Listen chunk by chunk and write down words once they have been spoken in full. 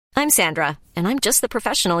I'm Sandra, and I'm just the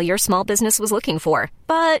professional your small business was looking for.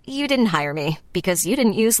 But you didn't hire me because you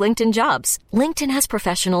didn't use LinkedIn Jobs. LinkedIn has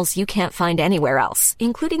professionals you can't find anywhere else,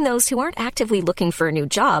 including those who aren't actively looking for a new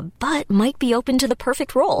job, but might be open to the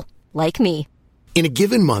perfect role, like me. In a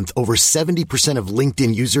given month, over 70% of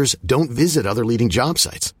LinkedIn users don't visit other leading job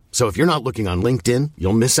sites. So if you're not looking on LinkedIn,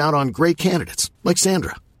 you'll miss out on great candidates like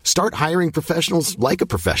Sandra. Start hiring professionals like a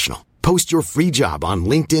professional. Post your free job on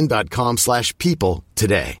linkedin.com/people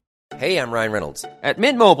today. Hey, I'm Ryan Reynolds. At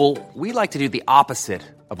Mint Mobile, we like to do the opposite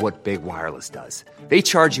of what Big Wireless does. They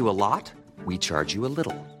charge you a lot, we charge you a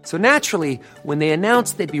little. So naturally, when they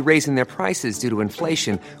announced they'd be raising their prices due to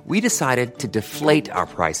inflation, we decided to deflate our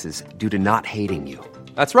prices due to not hating you.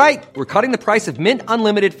 That's right. We're cutting the price of Mint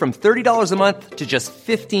Unlimited from $30 a month to just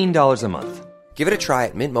 $15 a month. Give it a try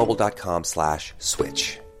at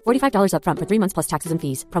mintmobile.com/switch. $45 up front for 3 months plus taxes and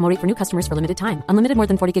fees. Promo rate for new customers for limited time. Unlimited more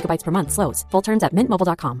than 40 gigabytes per month. Slows full terms at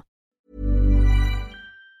mintmobile.com.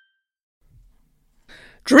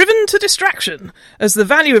 Driven to distraction. As the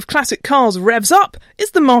value of classic cars revs up,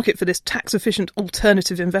 is the market for this tax-efficient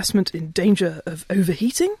alternative investment in danger of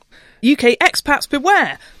overheating? UK expats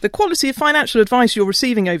beware! The quality of financial advice you're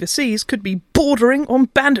receiving overseas could be bordering on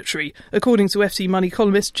banditry, according to FT Money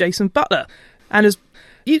columnist Jason Butler. And as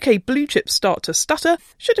UK blue chips start to stutter,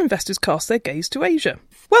 should investors cast their gaze to Asia?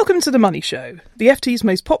 Welcome to The Money Show, the FT's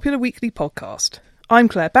most popular weekly podcast. I'm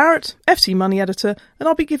Claire Barrett, FT Money Editor, and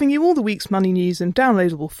I'll be giving you all the week's money news in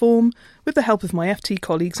downloadable form with the help of my FT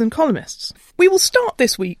colleagues and columnists. We will start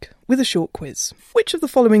this week with a short quiz. Which of the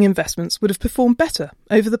following investments would have performed better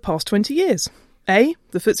over the past 20 years? A,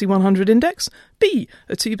 the FTSE 100 index, B,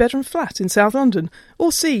 a two-bedroom flat in South London,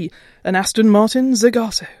 or C, an Aston Martin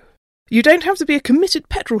Zagato? You don't have to be a committed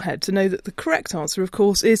petrolhead to know that the correct answer, of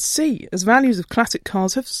course, is C, as values of classic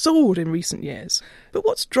cars have soared in recent years. But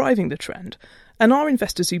what's driving the trend? And are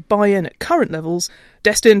investors who buy in at current levels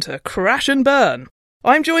destined to crash and burn?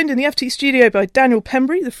 I'm joined in the FT studio by Daniel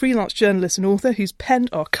Pembry, the freelance journalist and author who's penned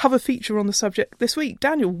our cover feature on the subject this week.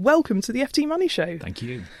 Daniel, welcome to the FT Money Show. Thank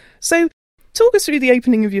you. So, talk us through the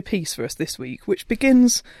opening of your piece for us this week, which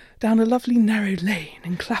begins down a lovely narrow lane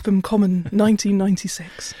in Clapham Common,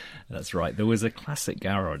 1996. That's right. There was a classic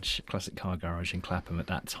car garage in Clapham at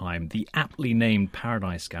that time, the aptly named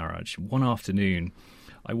Paradise Garage. One afternoon,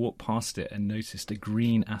 I walked past it and noticed a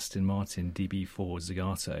green Aston Martin DB4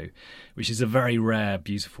 Zagato, which is a very rare,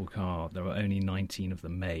 beautiful car. There were only 19 of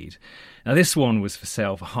them made. Now, this one was for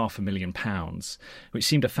sale for £500,000, which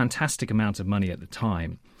seemed a fantastic amount of money at the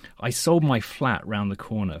time. I sold my flat round the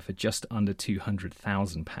corner for just under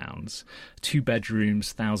 £200,000. 2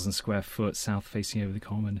 bedrooms, 1,000 square foot, south facing over the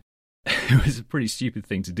common. It was a pretty stupid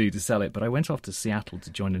thing to do to sell it, but I went off to Seattle to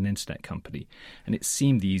join an internet company, and it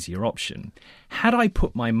seemed the easier option. Had I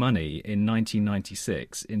put my money in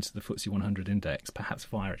 1996 into the FTSE 100 index, perhaps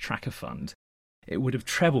via a tracker fund, it would have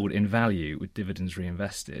trebled in value with dividends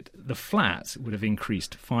reinvested. The flat would have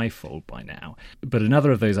increased fivefold by now, but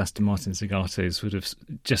another of those Aston Martin Zagatos would have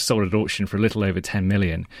just sold at auction for a little over £10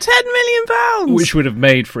 million. £10 million! Which would have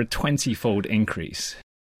made for a 20-fold increase.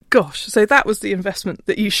 Gosh, so that was the investment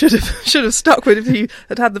that you should have stuck with if you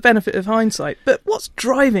had had the benefit of hindsight. But what's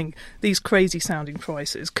driving these crazy-sounding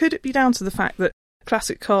prices? Could it be down to the fact that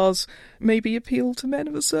classic cars maybe appeal to men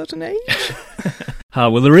of a certain age?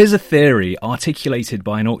 Well, there is a theory articulated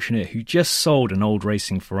by an auctioneer who just sold an old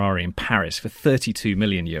racing Ferrari in Paris for €32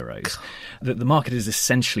 million, that the market is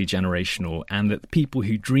essentially generational and that the people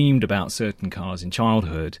who dreamed about certain cars in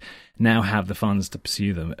childhood now have the funds to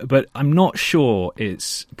pursue them. But I'm not sure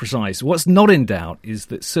it's precise. What's not in doubt is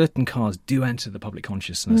that certain cars do enter the public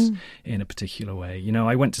consciousness in a particular way. You know,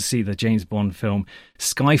 I went to see the James Bond film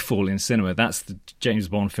Skyfall in cinema. That's the James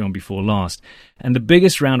Bond film before last. And the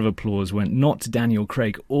biggest round of applause went not to Daniel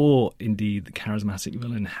Craig or indeed the charismatic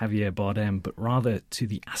villain Javier Bardem, but rather to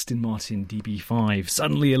the Aston Martin DB5,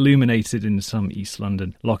 suddenly illuminated in some East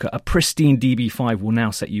London locker. A pristine DB5 will now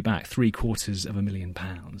set you back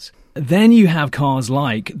 £750,000. Then you have cars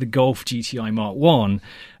like the Golf GTI Mark 1,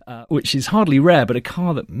 which is hardly rare, but a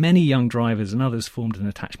car that many young drivers and others formed an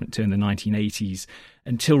attachment to in the 1980s.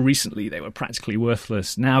 Until recently, they were practically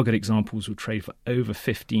worthless. Now good examples will trade for over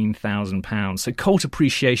 £15,000. So cult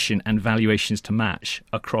appreciation and valuations to match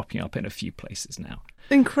are cropping up in a few places now.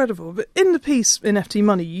 Incredible. But in the piece in FT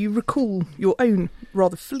Money, you recall your own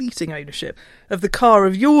rather fleeting ownership of the car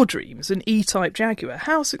of your dreams, an E-Type Jaguar.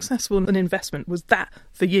 How successful an investment was that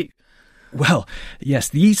for you? Well, yes,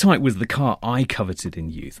 the E-Type was the car I coveted in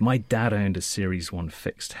youth. My dad owned a Series 1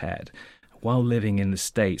 fixed head. while living in the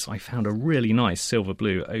States, I found a really nice silver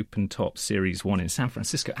blue open top Series 1 in San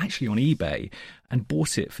Francisco, actually on eBay, and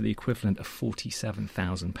bought it for the equivalent of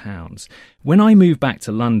 £47,000. When I moved back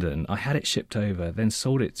to London, I had it shipped over, then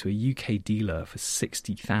sold it to a UK dealer for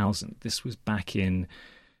 £60,000. This was back in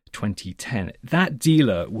 2010. That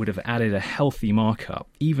dealer would have added a healthy markup.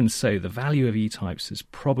 Even so, the value of E-Types has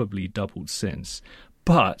probably doubled since.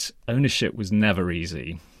 But ownership was never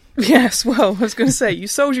easy. Yes, well, I was going to say, you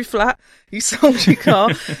sold your flat, you sold your car.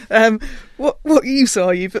 What use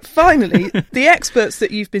are you? But finally, the experts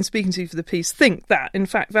that you've been speaking to for the piece think that, in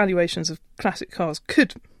fact, valuations of classic cars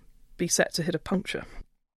could be set to hit a puncture.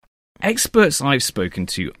 Experts I've spoken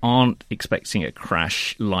to aren't expecting a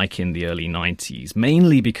crash like in the early 90s,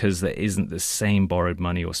 mainly because there isn't the same borrowed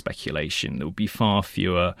money or speculation. There will be far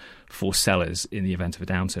fewer for sellers in the event of a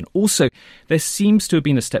downturn. Also, there seems to have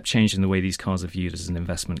been a step change in the way these cars are viewed as an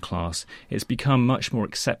investment class. It's become much more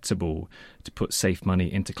acceptable to put safe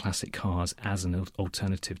money into classic cars as an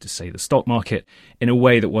alternative to, say, the stock market in a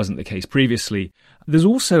way that wasn't the case previously. There's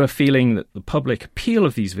also a feeling that the public appeal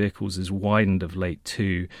of these vehicles has widened of late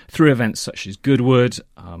too, through events such as Goodwood,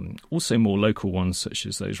 also more local ones such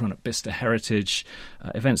as those run at Bicester Heritage.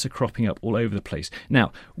 Events are cropping up all over the place.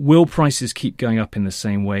 Now, will prices keep going up in the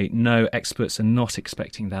same way? No, experts are not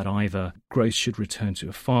expecting that either. Growth should return to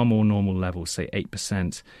a far more normal level, say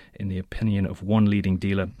 8%, in the opinion of one leading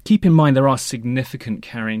dealer. Keep in mind there are significant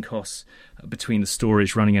carrying costs between the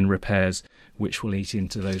storage, running and repairs, which will eat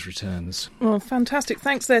into those returns. Well, fantastic.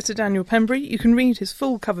 Thanks there to Daniel Pembury. You can read his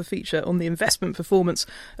full cover feature on the investment performance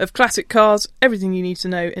of classic cars, everything you need to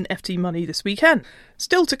know in FT Money this weekend.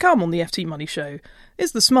 Still to come on the FT Money show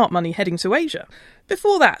is the smart money heading to Asia.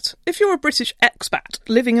 Before that, if you're a British expat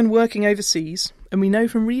living and working overseas, and we know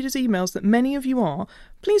from readers' emails that many of you are,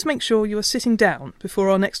 please make sure you are sitting down before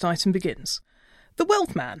our next item begins. The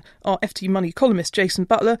Wealth Man, our FT Money columnist Jason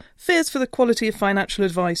Butler, fears for the quality of financial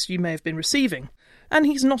advice you may have been receiving. And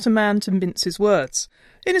he's not a man to mince his words.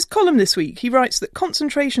 In his column this week, he writes that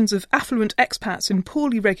concentrations of affluent expats in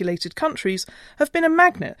poorly regulated countries have been a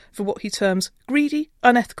magnet for what he terms greedy,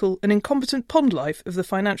 unethical and incompetent pond life of the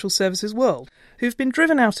financial services world, who've been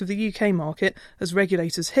driven out of the UK market as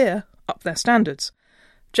regulators here up their standards.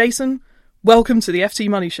 Jason, welcome to the FT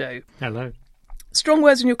Money Show. Hello. Strong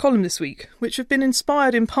words in your column this week, which have been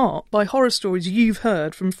inspired in part by horror stories you've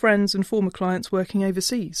heard from friends and former clients working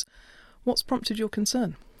overseas. What's prompted your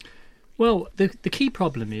concern? Well, the key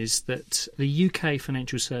problem is that the UK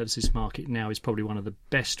financial services market now is probably one of the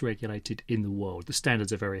best regulated in the world. The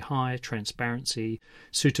standards are very high, transparency,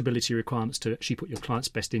 suitability requirements to actually put your client's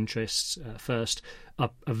best interests first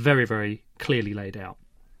are very, very clearly laid out.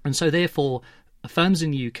 And so therefore, firms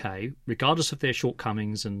in the UK, regardless of their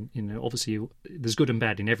shortcomings, and obviously there's good and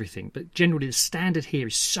bad in everything, but generally the standard here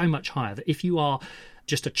is so much higher that if you are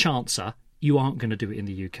just a chancer, you aren't going to do it in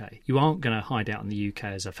the UK. You aren't going to hide out in the UK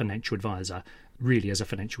as a financial advisor, really as a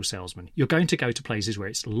financial salesman. You're going to go to places where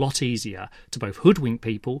it's a lot easier to both hoodwink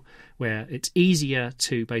people, where it's easier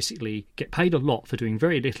to basically get paid a lot for doing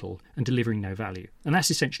very little and delivering no value. And that's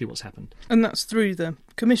essentially what's happened. And that's through the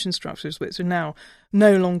commission structures, which are now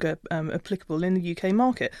no longer applicable in the UK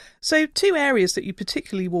market. So two areas that you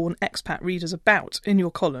particularly warn expat readers about in your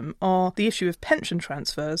column are the issue of pension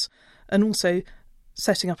transfers and also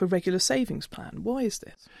setting up a regular savings plan. Why is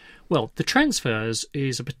this? Well, the transfers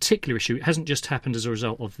is a particular issue. It hasn't just happened as a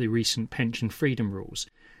result of the recent pension freedom rules.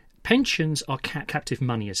 Pensions are captive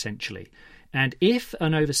money, essentially. And if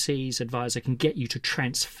an overseas advisor can get you to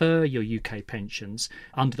transfer your UK pensions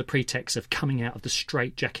under the pretext of coming out of the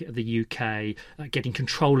straitjacket of the UK, getting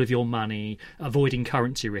control of your money, avoiding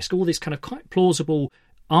currency risk, all these kind of quite plausible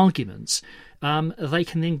arguments, they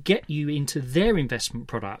can then get you into their investment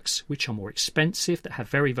products, which are more expensive, that have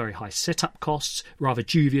very, very high setup costs, rather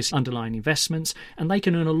dubious underlying investments, and they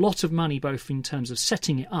can earn a lot of money both in terms of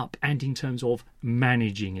setting it up and in terms of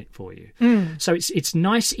managing it for you. So it's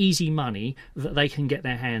nice, easy money that they can get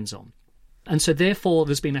their hands on. And so therefore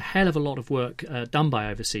there's been a hell of a lot of work done by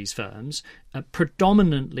overseas firms,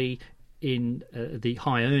 predominantly in the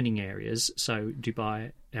high earning areas, so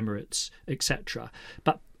Dubai, Emirates, etc.,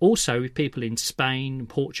 but also with people in Spain and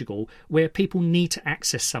Portugal, where people need to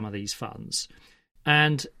access some of these funds.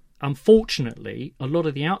 And unfortunately, a lot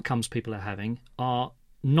of the outcomes people are having are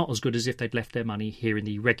not as good as if they'd left their money here in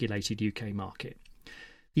the regulated UK market.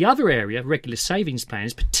 The other area, regular savings plan,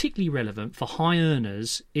 is particularly relevant for high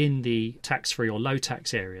earners in the tax-free or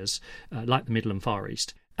low-tax areas like the Middle and Far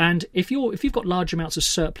East. And if you've got large amounts of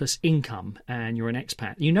surplus income and you're an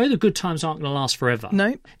expat, you know the good times aren't going to last forever.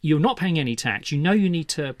 No. You're not paying any tax. You know you need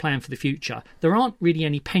to plan for the future. There aren't really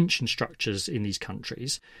any pension structures in these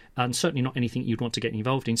countries, and certainly not anything you'd want to get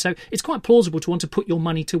involved in. So it's quite plausible to want to put your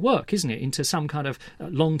money to work, isn't it, into some kind of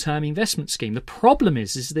long-term investment scheme. The problem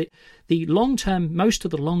is that most of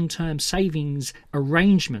the long-term savings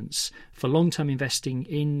arrangements for long-term investing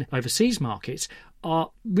in overseas markets are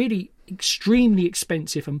really extremely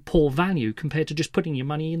expensive and poor value compared to just putting your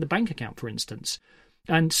money in the bank account, for instance.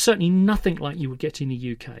 And certainly nothing like you would get in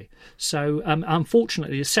the UK. So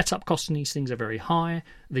unfortunately, the setup costs in these things are very high.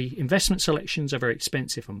 The investment selections are very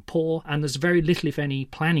expensive and poor. And there's very little, if any,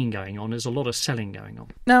 planning going on. There's a lot of selling going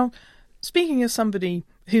on. Now, speaking as somebody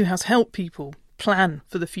who has helped people plan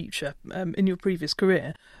for the future in your previous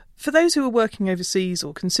career, for those who are working overseas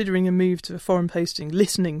or considering a move to a foreign posting,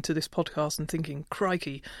 listening to this podcast and thinking,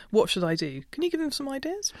 crikey, what should I do? Can you give them some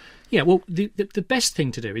ideas? Yeah, well, the best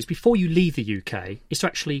thing to do is before you leave the UK is to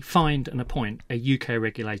actually find and appoint a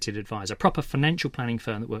UK-regulated advisor, a proper financial planning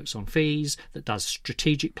firm that works on fees, that does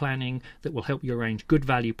strategic planning, that will help you arrange good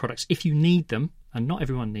value products if you need them, and not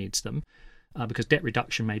everyone needs them, because debt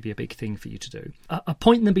reduction may be a big thing for you to do.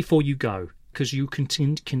 Appoint them before you go, because you can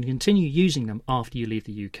continue using them after you leave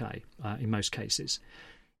the UK in most cases.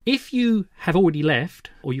 If you have already left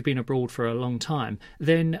or you've been abroad for a long time,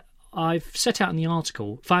 then I've set out in the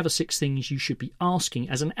article 5 or 6 things you should be asking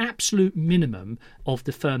as an absolute minimum of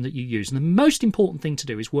the firm that you use. And the most important thing to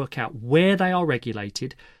do is work out where they are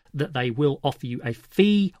regulated, that they will offer you a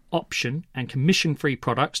fee option and commission-free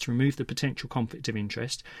products to remove the potential conflict of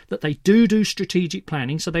interest, that they do strategic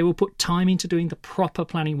planning, so they will put time into doing the proper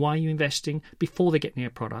planning while you're investing before they get near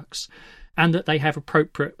products, and that they have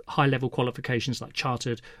appropriate high-level qualifications like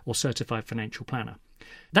chartered or certified financial planner.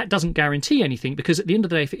 That doesn't guarantee anything, because at the end of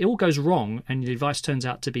the day, if it all goes wrong and the advice turns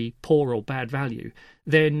out to be poor or bad value,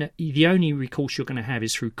 then the only recourse you're going to have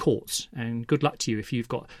is through courts. And good luck to you if you've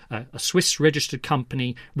got a Swiss-registered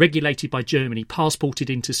company regulated by Germany, passported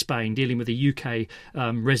into Spain, dealing with a UK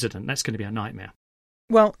resident. That's going to be a nightmare.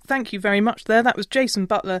 Well, thank you very much there. That was Jason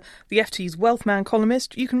Butler, the FT's Wealthman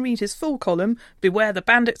columnist. You can read his full column, Beware the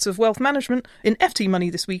Bandits of Wealth Management, in FT Money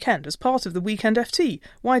this weekend as part of the Weekend FT,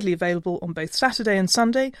 widely available on both Saturday and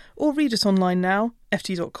Sunday, or read it online now,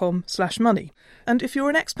 ft.com/money. And if you're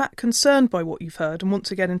an expat concerned by what you've heard and want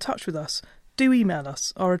to get in touch with us, do email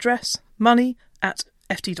us. Our address,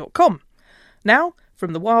 money@ft.com. Now,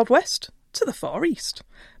 from the Wild West to the Far East.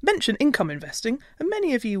 Mention income investing, and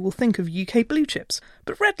many of you will think of UK blue chips,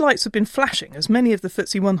 but red lights have been flashing as many of the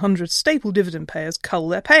FTSE 100 staple dividend payers cull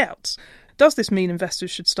their payouts. Does this mean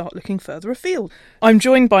investors should start looking further afield? I'm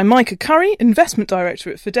joined by Micah Curry, Investment Director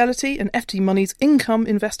at Fidelity and FT Money's income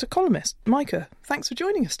investor columnist. Micah, thanks for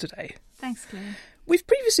joining us today. Thanks, Claire. We've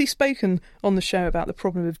previously spoken on the show about the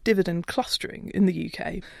problem of dividend clustering in the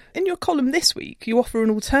UK. In your column this week, you offer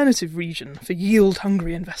an alternative region for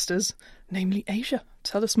yield-hungry investors, namely Asia.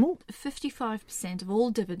 Tell us more. 55% of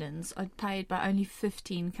all dividends are paid by only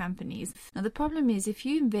 15 companies. Now, the problem is if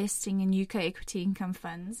you're investing in UK equity income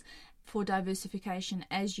funds for diversification,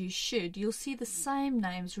 as you should, you'll see the same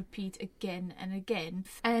names repeat again and again.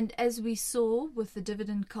 And as we saw with the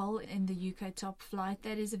dividend cull in the UK top flight,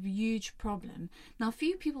 that is a huge problem. Now,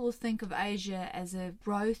 few people will think of Asia as a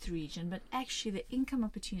growth region, but actually the income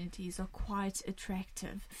opportunities are quite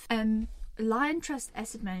attractive. Lion Trust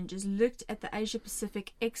Asset Managers looked at the Asia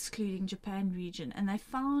Pacific excluding Japan region, and they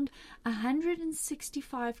found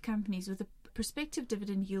 165 companies with a prospective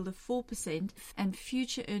dividend yield of 4% and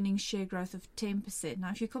future earnings share growth of 10%. Now,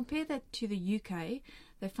 if you compare that to the UK,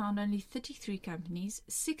 they found only 33 companies,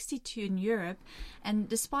 62 in Europe, and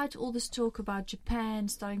despite all this talk about Japan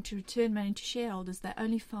starting to return money to shareholders, they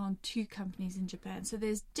only found 2 companies in Japan. So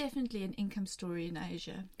there's definitely an income story in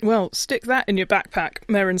Asia. Well, stick that in your backpack,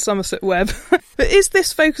 Merrin Somerset Webb. But is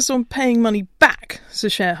this focus on paying money back to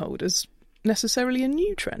shareholders necessarily a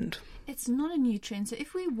new trend? It's not a new trend. So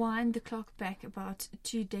if we wind the clock back about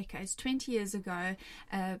 2 decades, 20 years ago,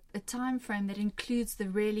 a time frame that includes the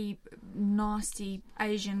really nasty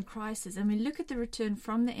Asian crisis, and we look at the return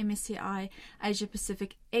from the MSCI Asia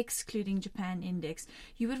Pacific excluding Japan index,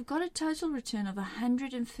 you would have got a total return of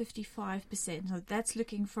 155%. So that's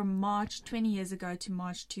looking from March 20 years ago to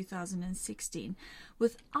March 2016.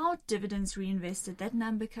 Without dividends reinvested, that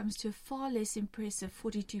number comes to a far less impressive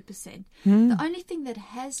 42%. The only thing that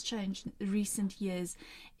has changed in recent years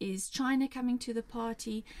is China coming to the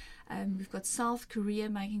party. We've got South Korea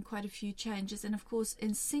making quite a few changes. And of course,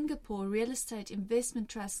 in Singapore, real estate investment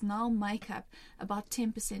trusts now make up about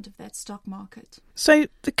 10% of that stock market. So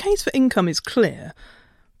the case for income is clear.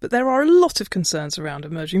 But there are a lot of concerns around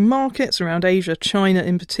emerging markets, around Asia, China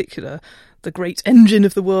in particular, the great engine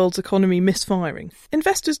of the world's economy misfiring.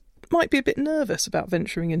 Investors might be a bit nervous about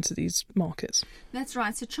venturing into these markets. That's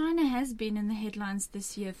right. So China has been in the headlines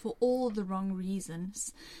this year for all the wrong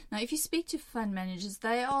reasons. Now, if you speak to fund managers,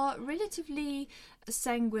 they are relatively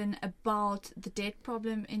sanguine about the debt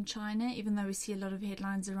problem in China, even though we see a lot of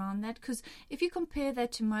headlines around that, because if you compare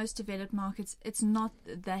that to most developed markets, it's not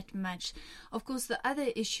that much. Of course, the other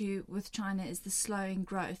issue with China is the slowing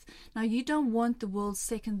growth. Now, you don't want the world's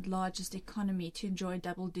second largest economy to enjoy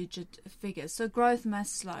double-digit figures, so growth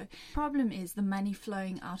must slow. Problem is the money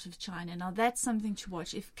flowing out of China. Now, that's something to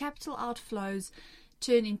watch. If capital outflows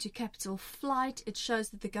turn into capital flight, it shows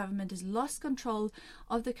that the government has lost control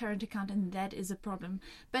of the current account, and that is a problem.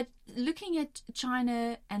 But looking at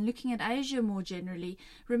China and looking at Asia more generally,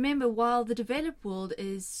 remember, while the developed world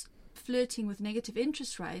is flirting with negative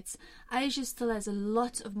interest rates, Asia still has a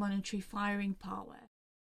lot of monetary firing power.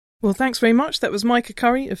 Well, thanks very much. That was Micah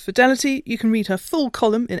Curry of Fidelity. You can read her full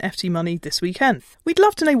column in FT Money this weekend. We'd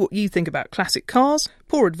love to know what you think about classic cars,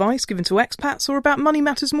 poor advice given to expats, or about money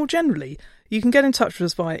matters more generally. You can get in touch with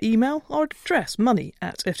us via email, our address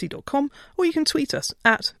money@ft.com, or you can tweet us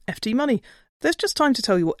at @FTMoney. There's just time to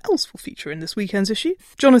tell you what else will feature in this weekend's issue.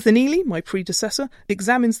 Jonathan Ely, my predecessor,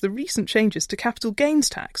 examines the recent changes to capital gains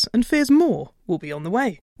tax and fears more will be on the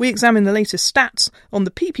way. We examine the latest stats on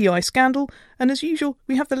the PPI scandal, and as usual,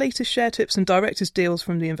 we have the latest share tips and directors' deals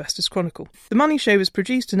from the Investors Chronicle. The Money Show is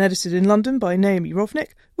produced and edited in London by Naomi Rovnick.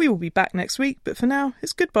 We will be back next week, but for now,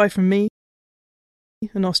 it's goodbye from me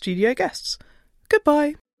and our studio guests.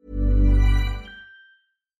 Goodbye.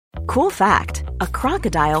 Cool fact, a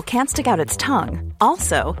crocodile can't stick out its tongue.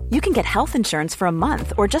 Also, you can get health insurance for a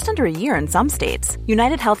month or just under a year in some states.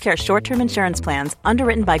 United Healthcare short-term insurance plans,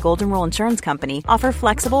 underwritten by Golden Rule Insurance Company, offer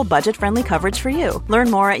flexible, budget-friendly coverage for you.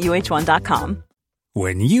 Learn more at UH1.com.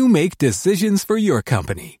 When you make decisions for your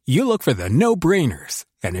company, you look for the no-brainers.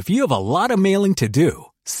 And if you have a lot of mailing to do,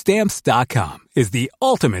 Stamps.com is the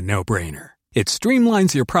ultimate no-brainer. It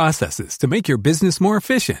streamlines your processes to make your business more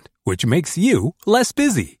efficient, which makes you less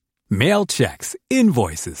busy. Mail checks,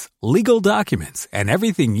 invoices, legal documents, and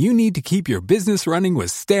everything you need to keep your business running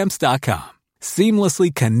with Stamps.com.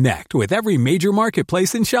 Seamlessly connect with every major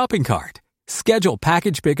marketplace and shopping cart. Schedule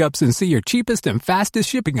package pickups and see your cheapest and fastest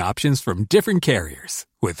shipping options from different carriers,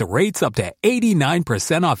 with rates up to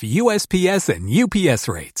 89% off USPS and UPS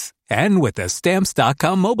rates. And with the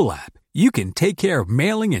Stamps.com mobile app, you can take care of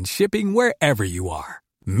mailing and shipping wherever you are.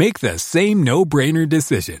 Make the same no-brainer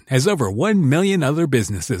decision as over 1 million other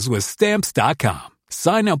businesses with Stamps.com.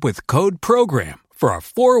 Sign up with code PROGRAM for a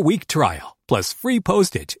 4-week trial, plus free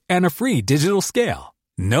postage and a free digital scale.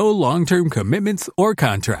 No long-term commitments or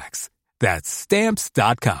contracts. That's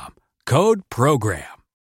Stamps.com. Code PROGRAM.